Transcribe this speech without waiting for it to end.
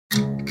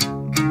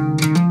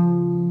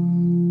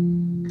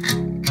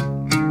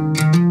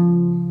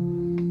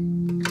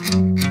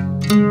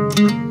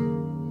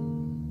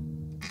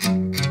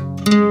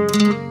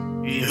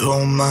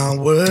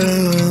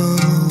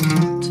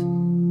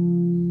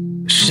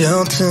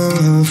shelter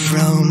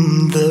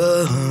from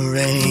the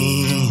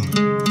rain.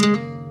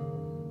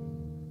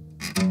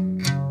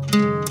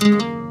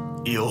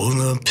 You're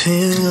the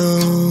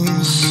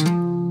pills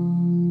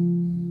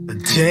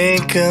that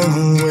take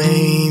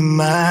away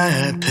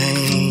my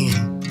pain.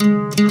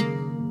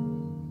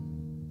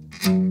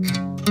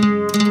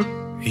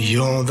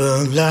 You're the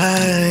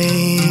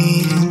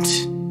light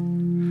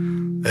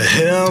that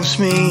helps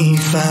me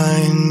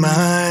find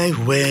my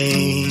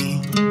way.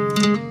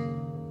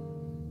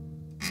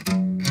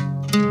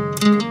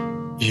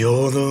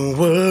 You're the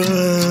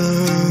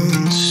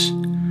words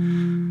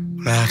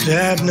I've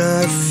had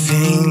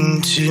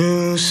nothing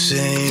to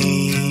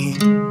say.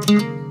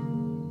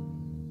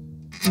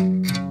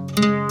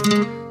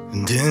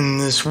 And in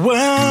this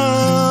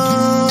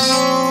world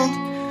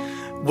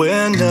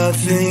where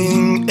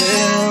nothing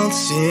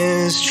else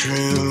is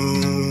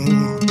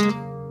true,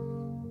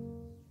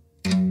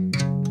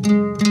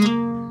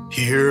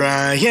 here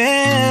I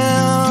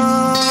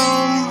am,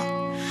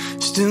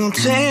 still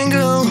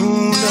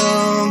tangled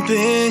up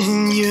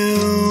in you.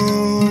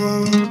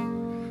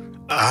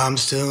 I'm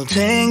still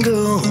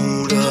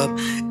tangled up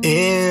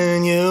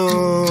in you.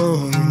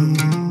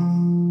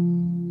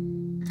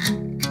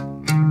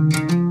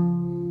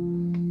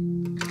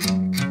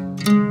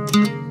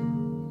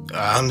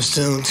 I'm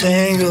still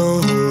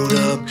tangled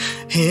up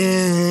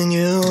in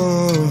you.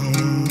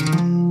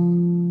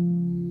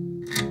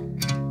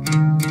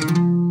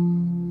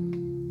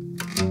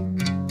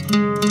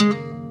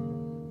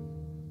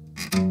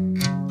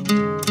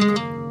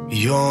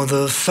 You're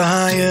the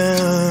fire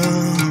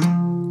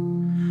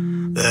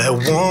that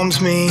warms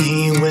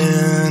me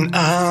when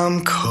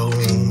I'm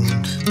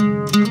cold.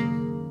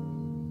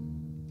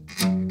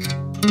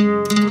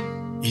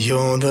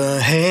 You're the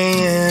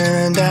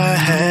hand I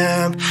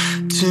have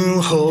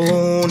to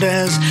hold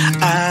as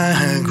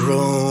I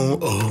grow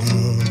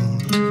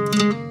old.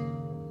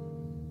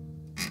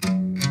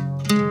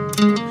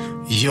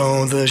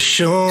 You're the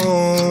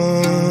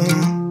shore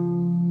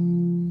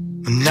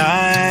when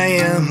I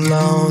am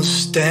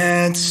lost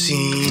at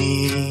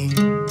sea.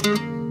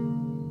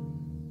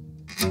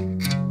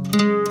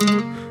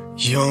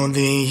 You're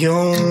the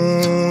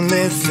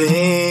only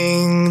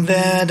thing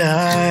that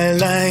I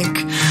like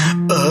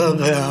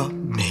about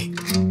me.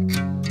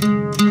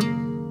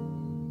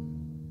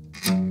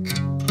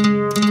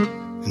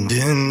 And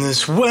in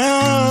this world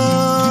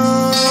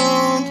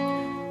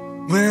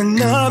where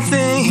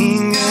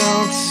nothing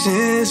else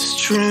is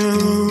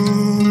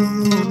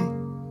true,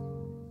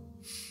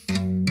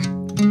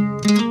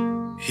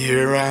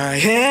 here I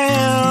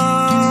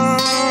am,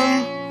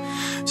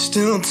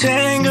 still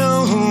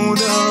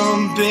tangled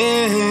up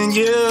in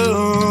you.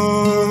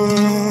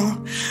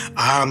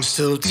 I'm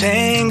still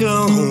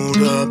tangled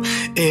up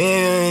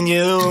in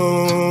you.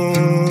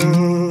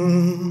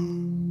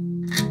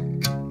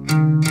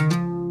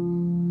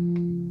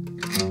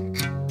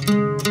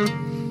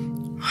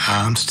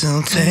 I'm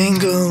still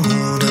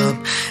tangled up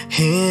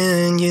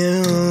in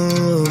you.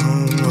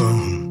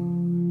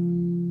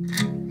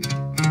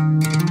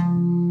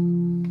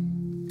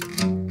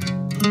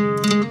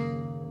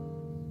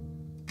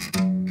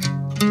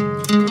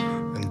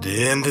 And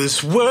in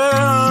this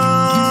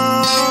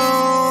world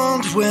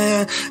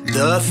where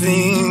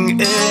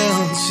nothing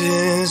else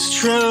is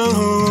true,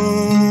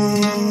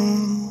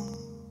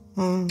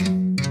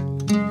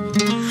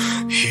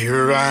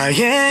 here I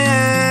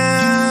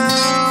am,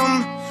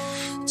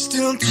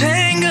 still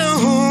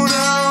tangled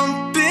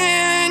up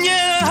in you.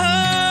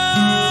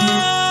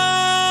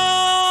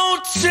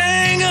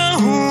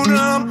 Tangled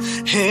up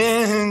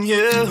in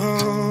you.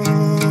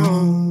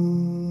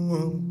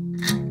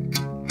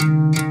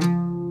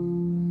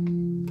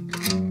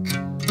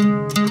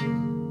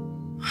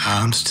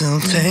 I'm still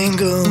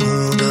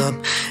tangled up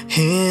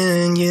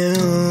in you.